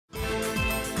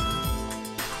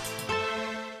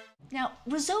Now,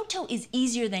 risotto is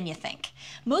easier than you think.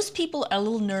 Most people are a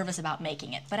little nervous about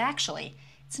making it, but actually,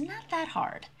 it's not that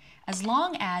hard, as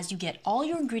long as you get all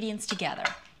your ingredients together.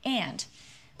 And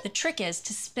the trick is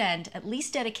to at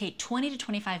least dedicate 20 to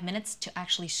 25 minutes to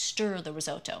actually stir the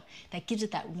risotto. That gives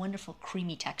it that wonderful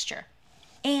creamy texture.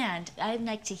 And I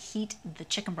like to heat the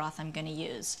chicken broth I'm going to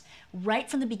use right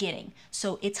from the beginning.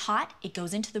 So it's hot, it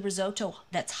goes into the risotto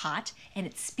that's hot, and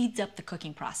it speeds up the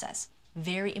cooking process.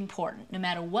 Very important, no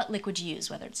matter what liquid you use,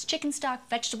 whether it's chicken stock,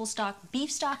 vegetable stock, beef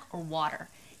stock, or water.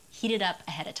 Heat it up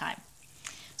ahead of time.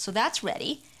 So that's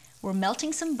ready. We're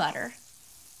melting some butter.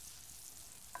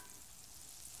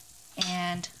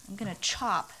 And I'm going to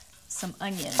chop some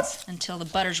onions until the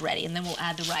butter's ready, and then we'll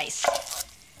add the rice.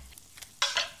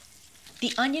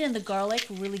 The onion and the garlic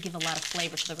really give a lot of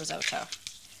flavor to the risotto.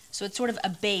 So it's sort of a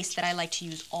base that I like to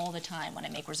use all the time when I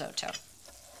make risotto.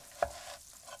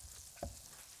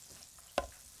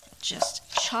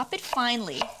 Just chop it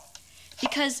finely,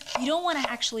 because you don't want to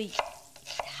actually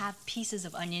have pieces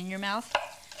of onion in your mouth.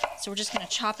 So we're just going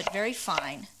to chop it very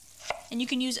fine. And you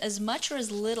can use as much or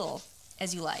as little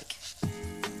as you like.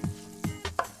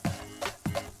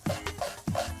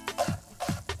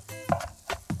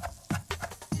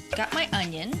 Got my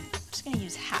onion. I'm just going to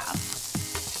use half.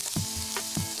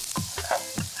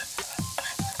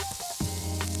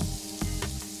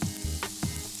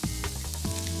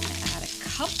 Add a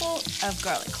couple of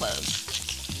garlic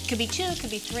cloves. Could be 2,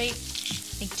 could be 3. I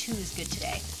think 2 is good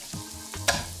today.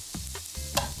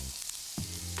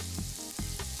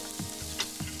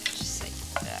 Just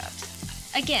like that.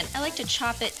 Again, I like to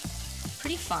chop it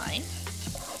pretty fine.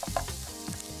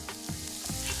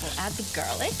 We'll add the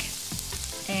garlic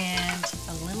and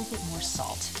a little bit more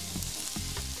salt.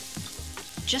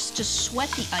 Just to sweat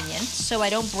the onion so I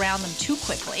don't brown them too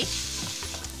quickly.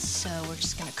 So we're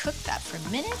just gonna cook that for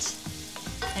a minute,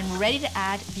 and we're ready to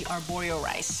add the arborio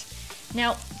rice.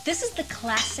 Now, this is the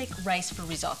classic rice for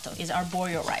risotto, is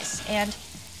arborio rice, and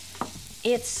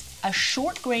it's a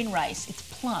short grain rice, it's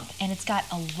plump, and it's got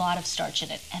a lot of starch in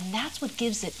it, and that's what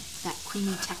gives it that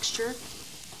creamy texture.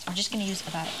 So we're just gonna use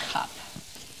about a cup.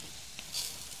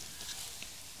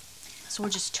 So we're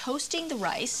just toasting the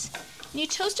rice, and you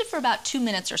toast it for about 2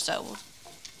 minutes or so.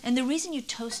 And the reason you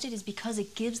toast it is because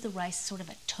it gives the rice sort of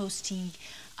a toasty,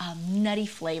 nutty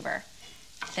flavor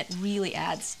that really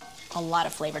adds a lot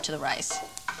of flavor to the rice.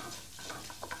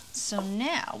 So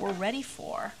now we're ready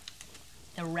for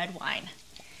the red wine.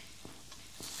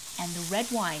 And the red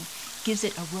wine gives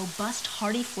it a robust,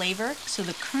 hearty flavor, so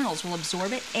the kernels will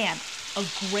absorb it, and a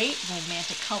great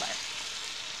romantic color.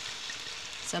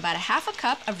 So about a half a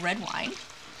cup of red wine,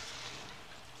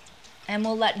 and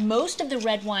we'll let most of the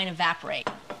red wine evaporate.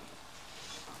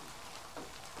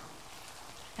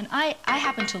 And I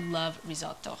happen to love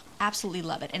risotto, absolutely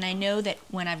love it. And I know that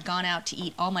when I've gone out to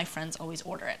eat, all my friends always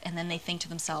order it, and then they think to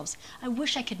themselves, I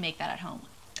wish I could make that at home.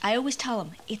 I always tell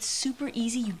them, it's super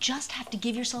easy, you just have to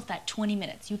give yourself that 20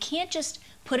 minutes. You can't just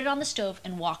put it on the stove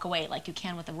and walk away like you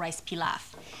can with a rice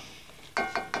pilaf.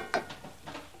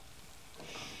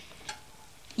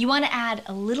 You want to add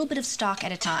a little bit of stock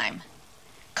at a time,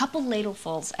 a couple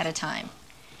ladlefuls at a time.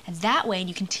 And that way, and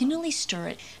you continually stir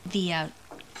it, the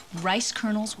rice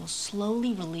kernels will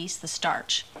slowly release the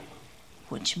starch,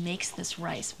 which makes this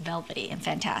rice velvety and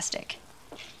fantastic.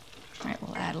 All right,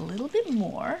 we'll add a little bit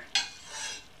more.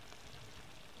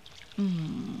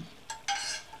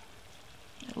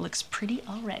 It looks pretty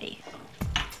already.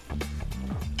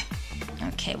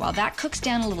 Okay, while that cooks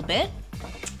down a little bit,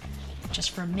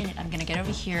 just for a minute, I'm gonna get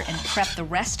over here and prep the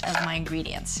rest of my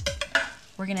ingredients.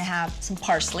 We're gonna have some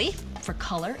parsley for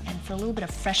color and for a little bit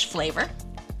of fresh flavor.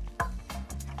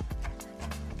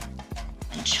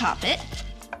 And chop it.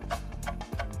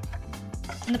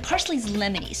 And the parsley's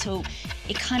lemony, so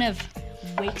it kind of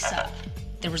wakes up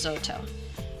the risotto.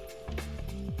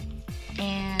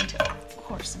 And of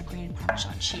course, some grated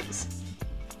Parmesan cheese.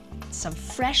 Some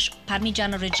fresh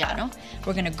Parmigiano Reggiano.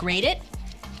 We're gonna grate it,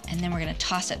 and then we're gonna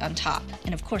toss it on top.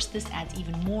 And of course, this adds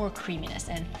even more creaminess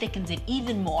and thickens it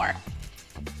even more.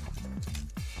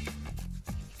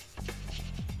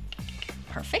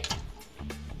 Perfect.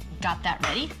 Got that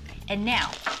ready. And now,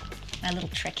 my little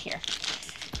trick here.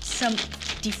 Some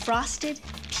defrosted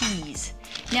peas.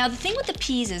 Now, the thing with the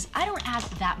peas is I don't add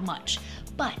that much,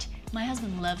 but my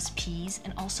husband loves peas,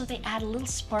 and also they add little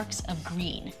sparks of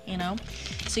green, you know?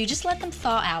 So you just let them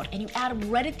thaw out, and you add them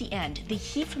right at the end. The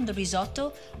heat from the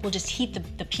risotto will just heat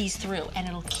the peas through, and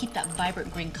it'll keep that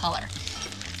vibrant green color.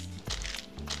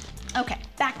 Okay,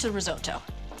 back to the risotto.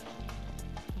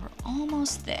 We're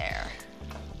almost there.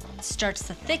 It starts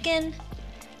to thicken.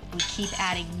 We keep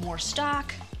adding more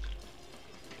stock.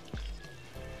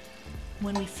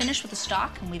 When we finish with the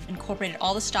stock and we've incorporated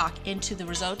all the stock into the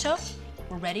risotto,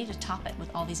 we're ready to top it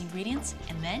with all these ingredients,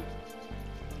 and then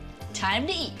time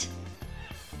to eat.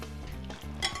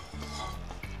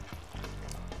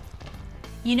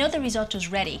 You know the risotto's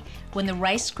ready when the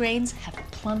rice grains have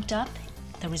plumped up,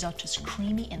 the risotto's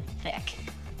creamy and thick.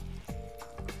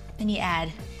 Then you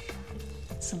add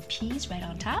some peas right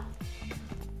on top,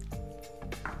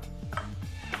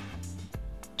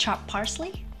 chopped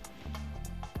parsley,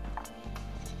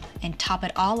 and top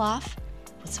it all off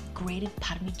with some grated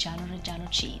Parmigiano Reggiano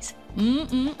cheese.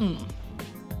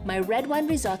 My red wine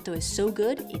risotto is so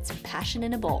good, it's passion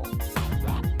in a bowl.